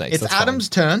turn on the snakes. It's That's fine. Adam's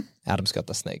turn. Adam's got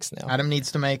the snakes now. Adam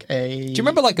needs to make a... Do you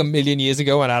remember like a million years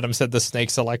ago when Adam said the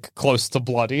snakes are like close to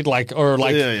bloodied,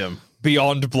 Yeah.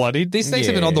 beyond bloodied? These snakes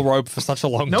have been Yeah. on the rope for such a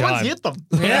long No time. one's hit them.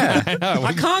 Yeah, I know.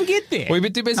 I can't get there. We've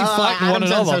been too busy fighting one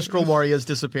Adam's another. ancestral warriors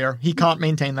disappear. He can't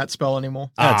maintain that spell anymore.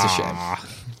 That's a shame.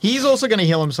 He's also going to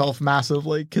heal himself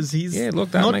massively because he's Yeah, look,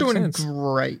 that not makes doing sense.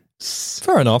 great.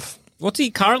 Fair enough. What's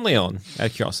he currently on, out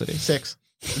of curiosity? 6.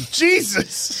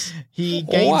 Jesus! He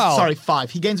gains, Wow. 5.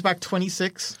 He gains back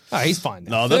 26. Oh, he's fine.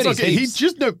 No, that's 30's okay. heaps.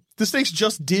 The snakes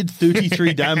just did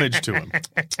 33 damage to him.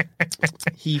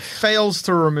 He fails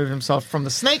to remove himself from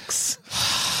the snakes.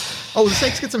 Oh, the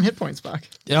snakes get some hit points back.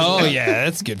 Oh, yeah,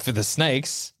 that's good for the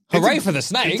snakes. Hooray for the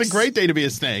snakes. It's a great day to be a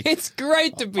snake. It's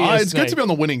great to be a It's snake. good to be on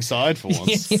the winning side for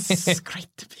once. It's great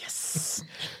to be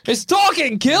a It's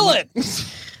talking. Kill it.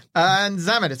 And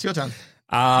Zamet, it's your turn.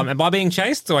 Am I being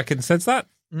chased so I can sense that?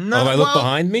 No, Oh, I look well,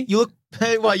 behind me? You look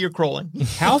while you're crawling.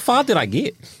 How far did I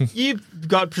get? You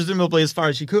got presumably as far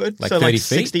as you could. Like so 30 like feet?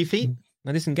 60 feet.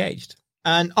 I disengaged.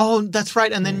 And that's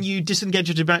right. And then you disengage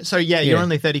your back. So yeah, you're Yeah.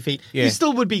 only 30 feet. Yeah. You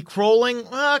still would be crawling,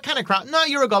 kind of crouch. No,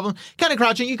 you're a goblin. Kind of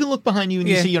crouching. You can look behind you and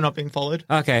you Yeah. see you're not being followed.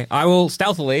 Okay, I will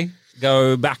stealthily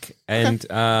go back and,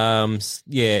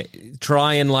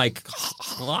 try and,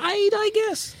 hide, I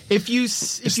guess. If you're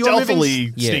Stealthily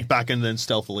moving, sneak back and then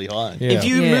stealthily hide. Yeah. if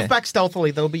you Yeah. move back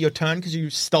stealthily, that'll be your turn because you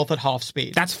stealth at half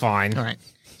speed. That's fine. All right.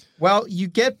 Well, you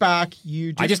get back.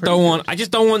 You. Do I just pretty don't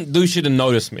good. want Duscher to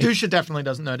notice me. Duscher definitely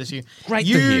doesn't notice you. Great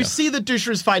to You hear. see that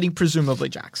Duscher is fighting presumably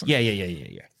Jackson. Yeah. As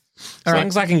All long right.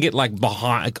 as I can get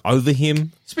behind, over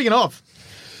him. Speaking of,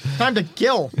 time to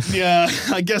kill. Yeah,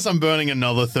 I guess I'm burning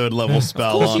another third level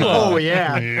spell. course aren't you I? are. Oh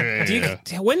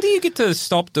yeah. When do you get to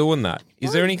stop doing that?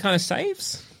 Is there any kind of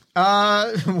saves?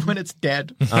 When it's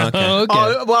dead. Okay. Okay.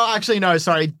 Oh, well, actually, no,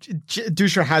 sorry.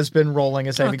 Duscher has been rolling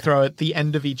a saving throw at the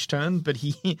end of each turn, but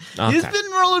he's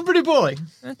been rolling pretty poorly.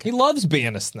 He loves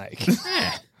being a snake.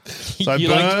 So I you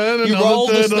burn you another roll,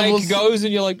 the third snake level goes,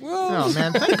 and you're like, whoa. Oh,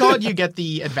 man. Thank God you get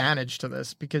the advantage to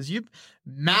this because you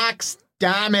max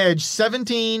damage.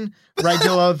 17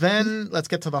 regular. Then let's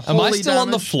get to the holy Am I still on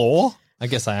the damage. floor? I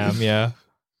guess I am, yeah.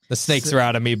 The snakes are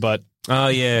out of me, but Oh,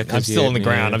 yeah. I'm still on the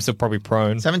ground. I'm still probably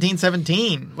prone.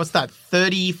 17. What's that?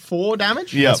 34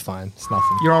 damage? Yeah. That's fine. It's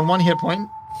nothing. You're on 1 hit point.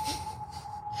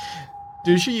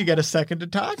 Duscher, you get a second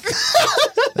attack.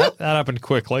 That happened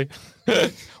quickly.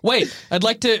 Wait, I'd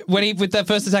like to, with that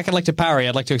first attack, I'd like to parry.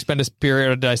 I'd like to expend a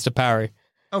superiority dice to parry.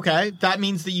 Okay, that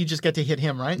means that you just get to hit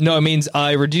him, right? No, it means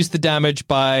I reduce the damage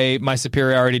by my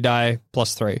superiority die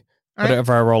plus 3. right.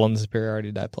 Whatever I roll on the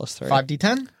superiority die plus 3.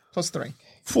 5d10 plus 3.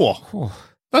 4.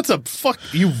 That's a fuck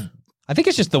you. I think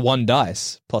it's just the 1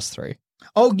 dice plus 3.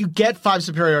 Oh, you get 5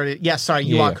 superiority. Yeah, sorry,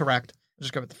 you Yeah. are correct. I'll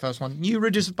just go with the first one. You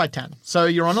reduce it by 10. So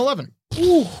you're on 11.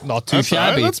 Not too That's shabby.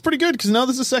 alright, that's pretty good because now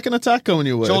there's a second attack going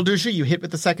your way. Joel Duscher, you hit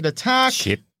with the second attack.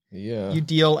 Shit. Yeah. You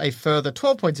deal a further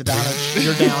 12 points of damage.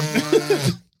 You're down.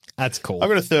 That's cool. I've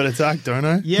got a third attack, don't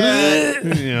I? Yeah.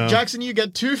 Yeah. Jackson, you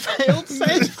get 2 failed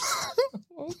saves.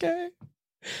 Okay.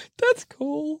 That's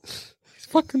cool. These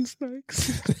fucking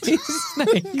snakes. These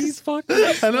snakes. These fucking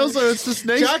And also, it's the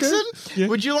snake. Jackson,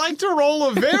 would you like to roll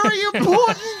a very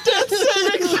important death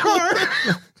saving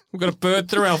throw? We're going to burn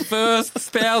through our first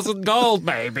 1,000 gold,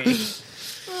 baby.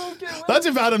 That's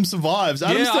if Adam survives.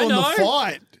 Adam's Yeah, still I in the know.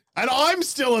 fight. And I'm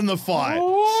still in the fight.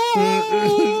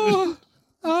 Oh,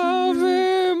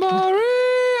 Ave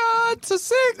Maria to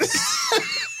 6.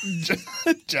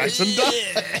 Jackson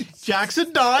died.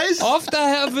 Jackson dies. Off to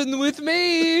heaven with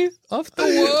me. Off the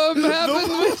worm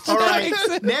heaven with All right,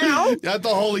 Jackson. now At the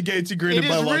holy gates, he it greeted is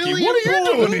by Lucky. really What are you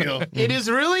important. doing here? It is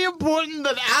really important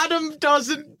that Adam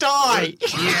doesn't die.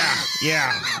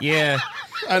 Yeah.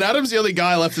 And Adam's the only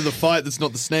guy left in the fight that's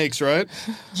not the snakes, right?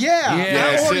 Yeah.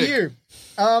 Yeah, How are sick. you?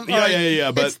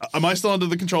 Yeah. But am I still under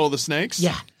the control of the snakes?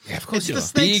 Yeah. Of course It's the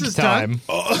snakes' Big turn. time.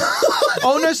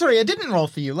 Oh, no, sorry. I didn't roll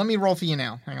for you. Let me roll for you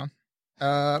now. Hang on.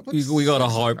 We got to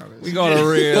hope. We got to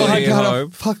really Oh, I gotta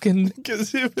hope. fucking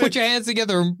 'Cause if put your hands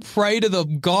together and pray to the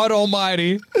God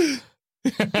Almighty. I'm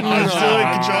still in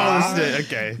control of the snake.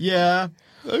 Okay. Yeah.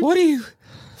 What do you?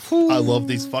 I love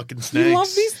these fucking snakes. You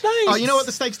love these snakes. Oh, you know what?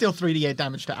 The snakes deal 3d8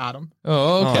 damage to Adam.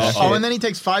 Oh, okay. Oh, and then he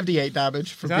takes 5d8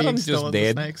 damage for Is being Adam still just at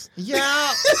dead? the snakes.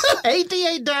 Yeah.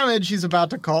 8d8 damage he's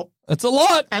about to cop. That's a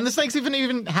lot. And the snakes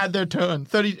even had their turn.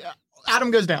 30. Adam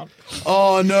goes down.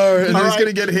 Oh no! And All who's right,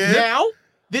 gonna get hit? Now,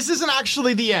 this isn't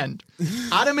actually the end.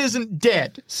 Adam isn't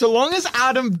dead. So long as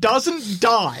Adam doesn't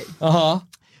die,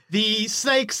 the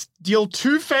snakes deal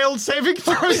 2 failed saving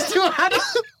throws to Adam.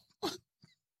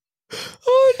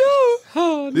 Oh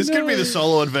no! This could be the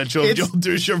solo adventure of It's- Joel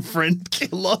Duscher, friend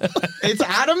killer. It's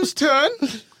Adam's turn.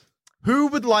 Who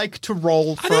would like to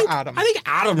roll for Adam? I think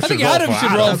Adam should I think roll Adam for should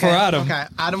Adam. roll for Adam. Okay,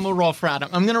 Adam will roll for Adam.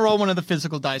 I'm going to roll one of the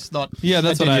physical dice, not Yeah,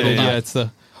 that's a what I digital did. die. Yeah, it's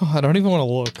the. Oh, I don't even want to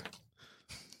look.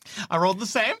 I rolled the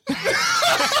same.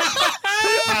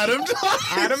 Adam dies.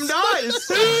 Adam dies.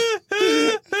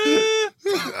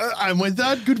 And with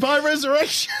that, goodbye,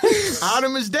 resurrection.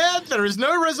 Adam is dead. There is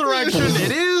no resurrection.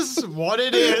 It is what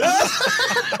it is.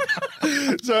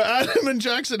 So Adam and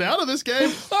Jackson out of this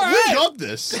game. right. We got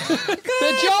this.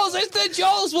 The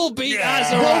Joels will beat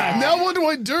us. Well, now what do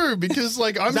I do? Because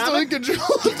I'm still in control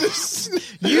of this.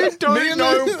 You don't Me and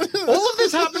know. the- All of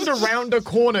this happened around a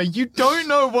corner. You don't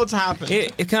know what's happened.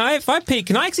 If I peek,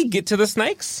 can I actually get to the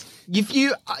snakes? If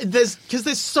you there's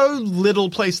so little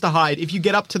place to hide. If you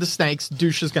get up to the snakes,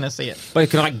 Duscher's going to see it. But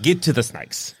can I get to the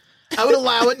snakes? I would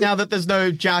allow it now that there's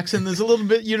no Jackson. There's a little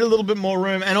bit more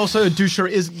room, and also Duscher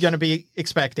is going to be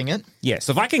expecting it. Yeah,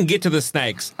 so if I can get to the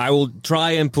snakes, I will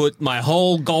try and put my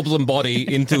whole goblin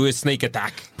body into a sneak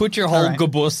attack. Put your whole right.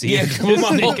 gabussi. Yeah, put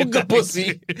my whole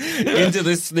pussy into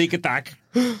this sneak attack.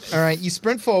 All right, you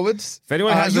sprint forwards. If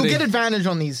anyone has you'll any- get advantage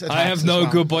on these attacks. I have as no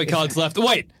well. good boy cards left.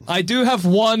 Wait, I do have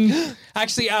one.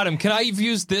 Actually, Adam, can I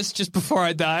use this just before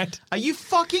I die? Are you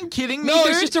fucking kidding me? No,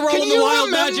 dude? it's just a roll Can on the you wild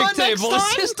remember magic next table. It's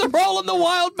time? just a roll on the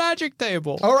wild magic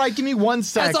table. All right, give me 1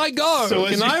 sec. As I go. So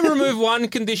Can I remove one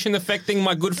condition affecting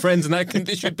my good friends and that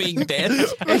condition being dead?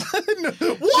 Why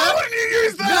would you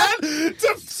use that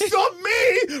to stop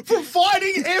me from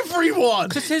fighting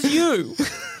everyone? It says you.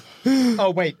 Oh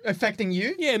wait, affecting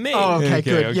you? Yeah, me. Oh, okay, Okay,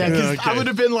 good. okay. Yeah, because Okay. I would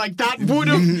have been like, that would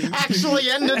have actually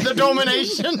ended the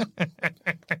domination.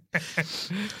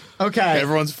 Okay.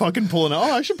 Everyone's fucking pulling out.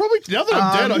 Oh, I should probably, now that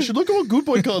I'm dead, I should look at what good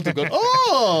boy cards I've got.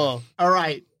 Oh! All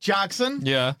right, Jackson.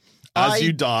 Yeah. As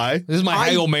you die. This is my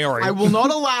Hail Mary. I will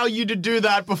not allow you to do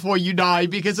that before you die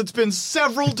because it's been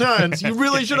several turns. You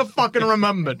really should have fucking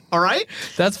remembered. All right?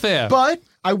 That's fair. But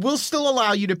I will still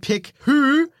allow you to pick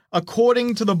who,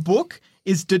 according to the book,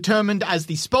 is determined as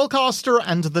the spellcaster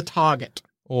and the target.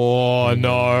 Oh,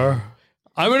 no.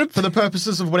 for the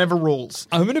purposes of whatever rules.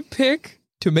 I'm going to pick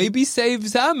to maybe save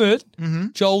Zamet,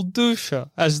 Joel Duscher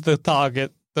as the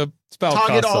target, the spell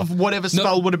Target caster. of whatever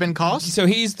spell would have been cast? So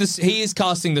he is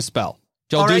casting the spell.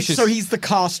 Joel All right, Duscher's- so he's the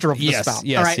caster of the Yes, spell.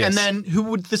 yes, All right, yes. and then who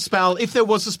would the spell, if there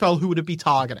was a spell, who would it be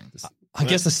targeting? I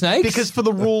guess the snakes? Because for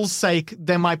the rules' sake,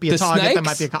 there might be a The target, there snakes?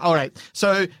 might be a... All right,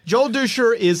 so Joel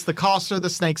Duscher is the caster, the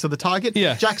snakes are the target.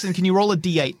 Yeah. Jackson, can you roll a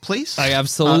d8, please? I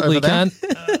absolutely over there. can.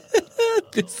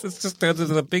 This just turns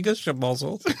into the biggest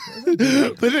schmozzle. They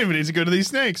didn't even need to go to these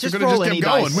snakes. Just We could have roll just any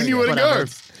kept going. dice. We knew where to Whatever.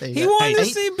 go. There you He go. wanted to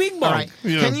Eight. see Big All Mom. right.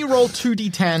 Yeah. Can you roll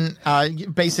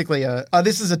 2d10? Basically,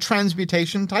 this is a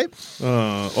transmutation type.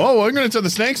 I'm going to turn the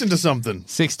snakes into something.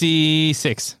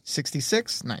 66.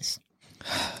 66. Nice.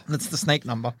 That's the snake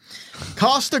number.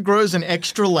 Caster grows an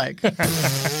extra leg. I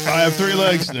have 3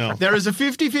 legs now. There is a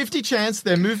 50-50 chance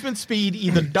their movement speed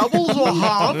either doubles or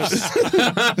halves.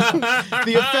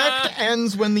 The effect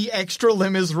ends when the extra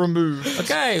limb is removed.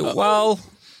 Okay, well,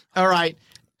 All right.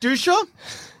 Duscher,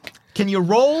 can you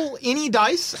roll any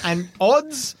dice and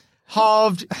odds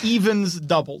halved, evens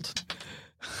doubled?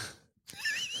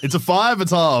 It's a 5,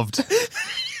 it's halved.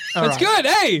 All That's right. good.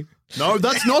 Hey, No,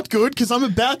 that's not good because I'm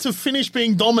about to finish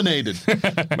being dominated.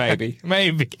 maybe.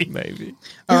 maybe.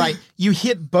 All right. You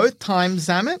hit both times,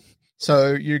 Zamet.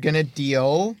 So you're going to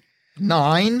deal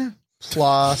 9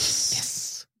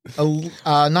 plus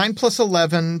 9 plus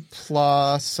 11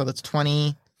 plus, so that's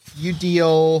 20. You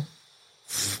deal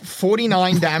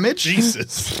 49 damage.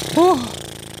 Jesus.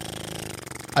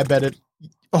 I bet it.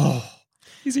 Oh,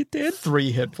 Is he dead?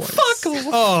 3 hit points.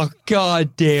 Oh,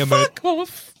 God damn it. Fuck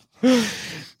off.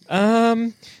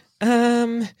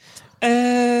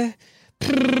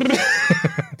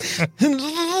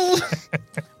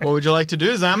 What would you like to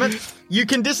do, Zamet? You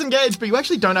can disengage, but you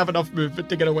actually don't have enough movement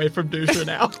to get away from Duscher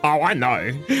now. Oh, I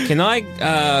know. Can I,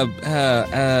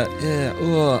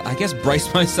 I guess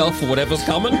brace myself for whatever's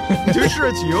coming? Duscher,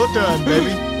 it's your turn,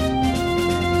 baby.